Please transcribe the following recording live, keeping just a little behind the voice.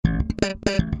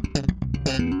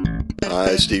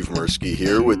Hi, Steve Mirsky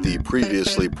here with the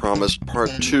previously promised part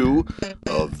 2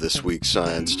 of this week's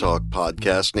Science Talk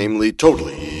podcast, namely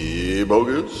Totally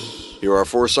Bogus. Here are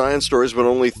 4 science stories, but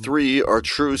only 3 are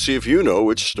true. See if you know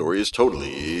which story is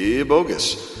totally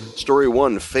bogus. Story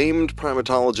 1, famed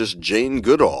primatologist Jane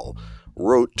Goodall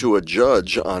wrote to a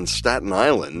judge on Staten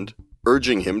Island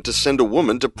urging him to send a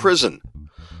woman to prison.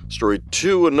 Story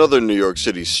 2, another New York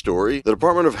City story. The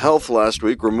Department of Health last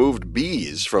week removed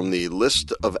bees from the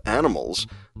list of animals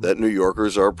that New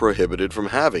Yorkers are prohibited from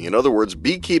having. In other words,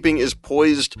 beekeeping is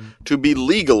poised to be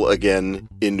legal again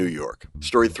in New York.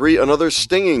 Story 3, another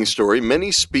stinging story.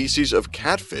 Many species of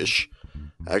catfish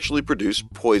actually produce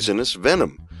poisonous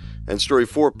venom. And story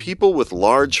 4, people with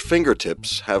large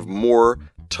fingertips have more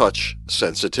touch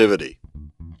sensitivity.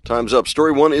 Time's up.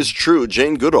 Story 1 is true.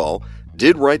 Jane Goodall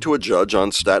did write to a judge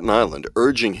on Staten Island,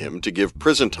 urging him to give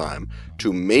prison time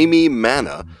to Mamie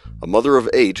Manna, a mother of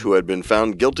 8 who had been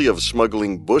found guilty of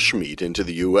smuggling bushmeat into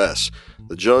the U.S.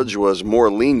 The judge was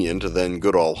more lenient than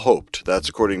Goodall hoped. That's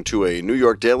according to a New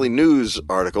York Daily News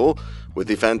article with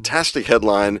the fantastic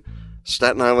headline,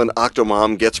 Staten Island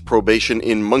Octomom Gets Probation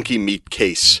in Monkey Meat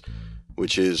Case,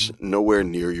 which is nowhere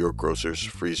near your grocer's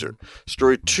freezer.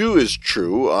 Story 2 is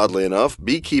true, oddly enough.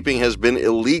 Beekeeping has been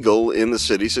illegal in the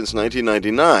city since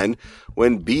 1999,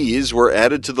 when bees were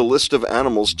added to the list of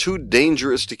animals too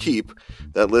dangerous to keep.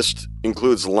 That list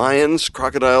includes lions,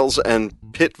 crocodiles, and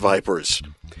pit vipers.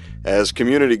 As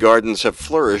community gardens have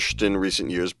flourished in recent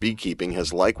years, beekeeping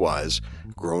has likewise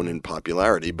grown in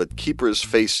popularity, but keepers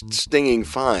face stinging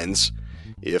fines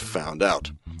if found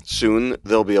out. Soon,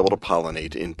 they'll be able to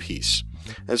pollinate in peace.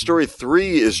 And story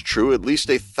 3 is true. At least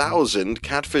 1,000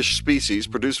 catfish species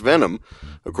produce venom,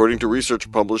 according to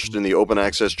research published in the open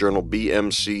access journal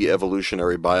BMC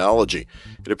Evolutionary Biology.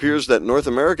 It appears that North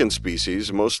American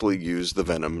species mostly use the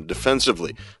venom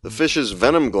defensively. The fish's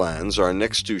venom glands are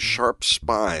next to sharp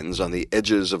spines on the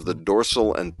edges of the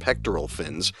dorsal and pectoral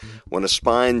fins. When a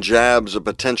spine jabs a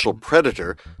potential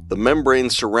predator, the membrane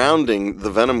surrounding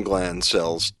the venom gland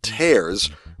cells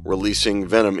tears, releasing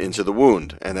venom into the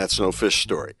wound. And that's no fish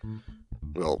story.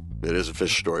 Well, it is a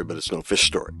fish story, but it's no fish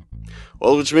story.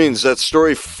 Well, which means that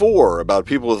story 4 about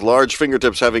people with large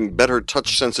fingertips having better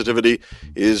touch sensitivity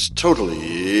is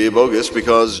totally bogus,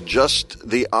 because just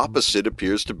the opposite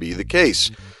appears to be the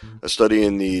case. A study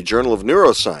in the Journal of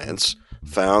Neuroscience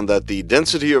found that the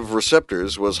density of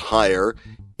receptors was higher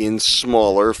in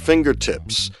smaller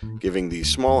fingertips, giving the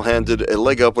small-handed a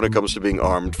leg up when it comes to being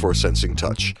armed for sensing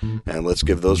touch. And let's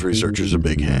give those researchers a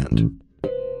big hand.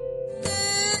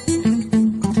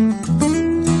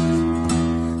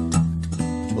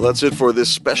 Well, that's it for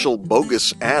this special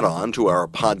bogus add-on to our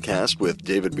podcast with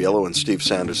David Biello and Steve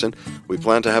Sanderson. We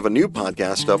plan to have a new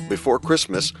podcast up before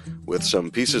Christmas with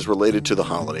some pieces related to the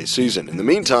holiday season. In the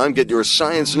meantime, get your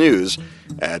science news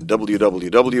at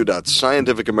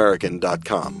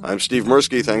www.scientificamerican.com. I'm Steve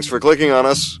Mirsky. Thanks for clicking on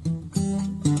us.